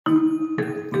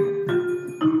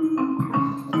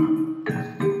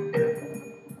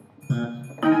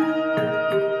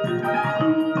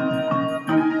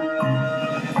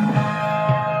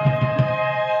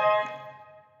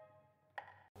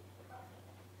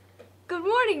Good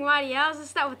morning, Mighty Owls.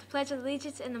 Let's start with the Pledge of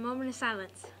Allegiance and the moment of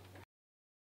silence.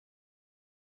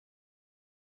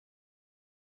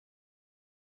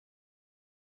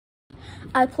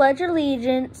 I pledge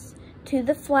allegiance to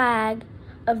the flag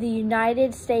of the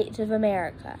United States of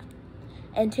America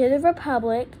and to the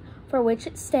republic for which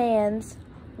it stands,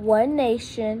 one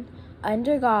nation,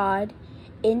 under God,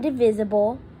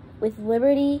 indivisible, with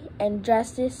liberty and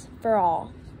justice for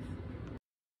all.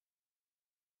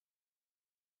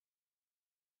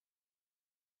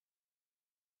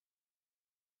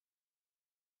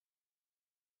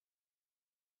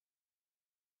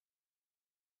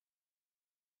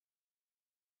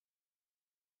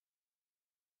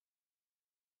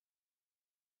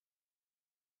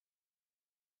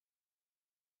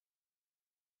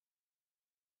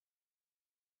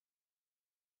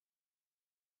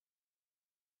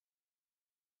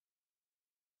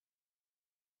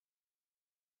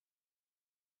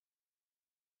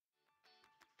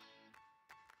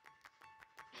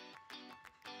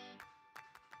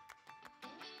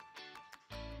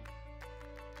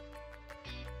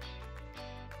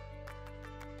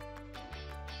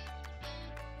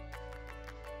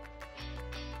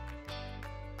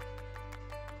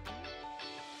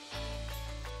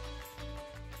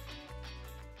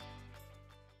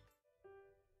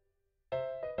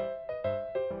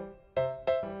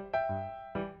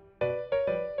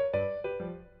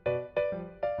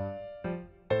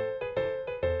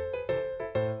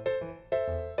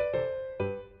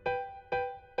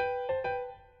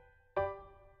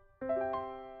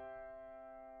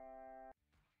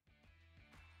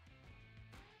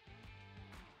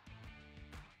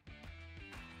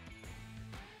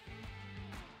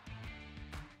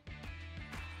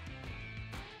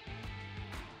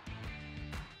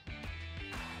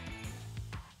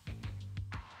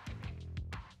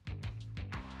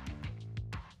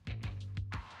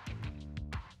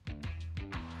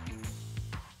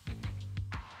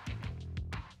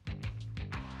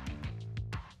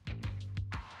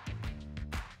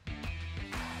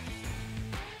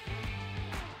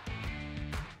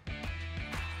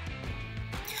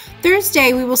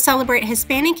 Thursday, we will celebrate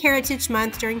Hispanic Heritage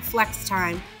Month during Flex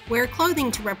Time. Wear clothing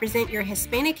to represent your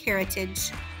Hispanic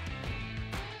heritage.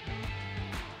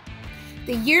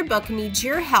 The yearbook needs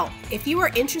your help. If you are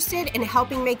interested in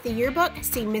helping make the yearbook,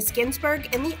 see Ms.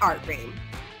 Ginsburg in the art room.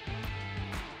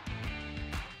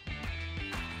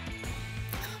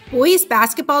 Boys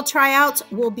basketball tryouts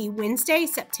will be Wednesday,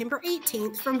 September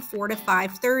 18th from 4 to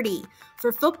 5:30.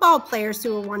 For football players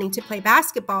who are wanting to play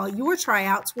basketball, your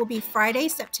tryouts will be Friday,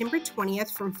 September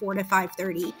 20th from 4 to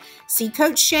 5:30. See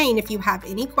Coach Shane if you have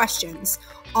any questions.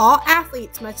 All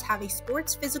athletes must have a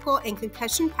sports physical and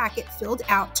concussion packet filled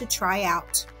out to try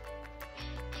out.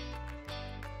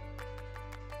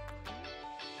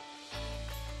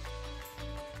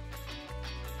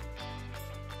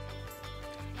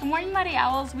 Good morning, Mighty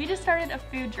Owls. We just started a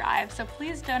food drive, so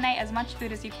please donate as much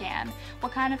food as you can.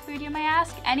 What kind of food, you may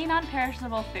ask? Any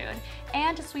non-perishable food.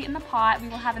 And to sweeten the pot, we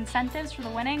will have incentives for the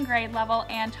winning grade level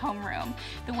and homeroom.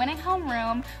 The winning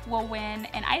homeroom will win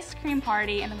an ice cream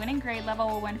party, and the winning grade level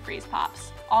will win freeze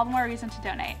pops. All the more reason to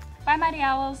donate. Bye, Mighty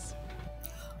Owls.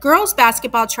 Girls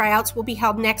basketball tryouts will be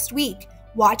held next week.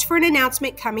 Watch for an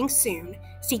announcement coming soon.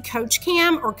 See Coach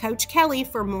Cam or Coach Kelly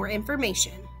for more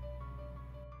information.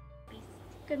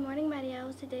 Good morning, Mighty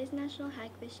Owls. Today is National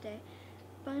Hagfish Day.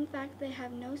 Fun fact, they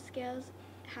have no scales,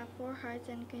 have 4 hearts,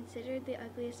 and considered the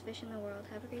ugliest fish in the world.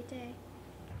 Have a great day.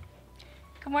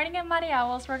 Good morning, Mighty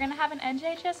Owls. We're going to have an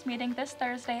NJHS meeting this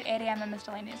Thursday at 8 a.m. in Ms.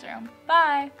 Delaney's room.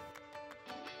 Bye!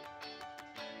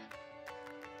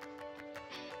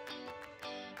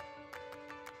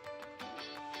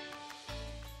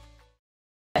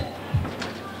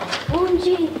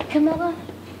 OMG, Camilla.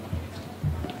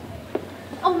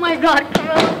 Oh my God,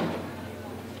 Camilla.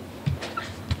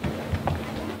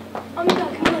 Oh my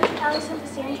God, Camilla, Alex sent to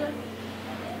Sandra.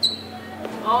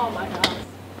 Oh my God.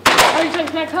 Are you talking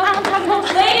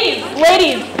about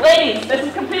Ladies, this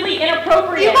is completely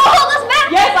inappropriate. You won't hold us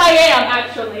back? Yes, I am,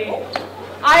 actually.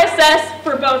 I assess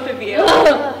for both of you.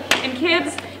 And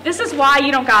kids, this is why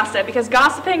you don't gossip, because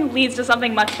gossiping leads to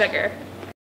something much bigger.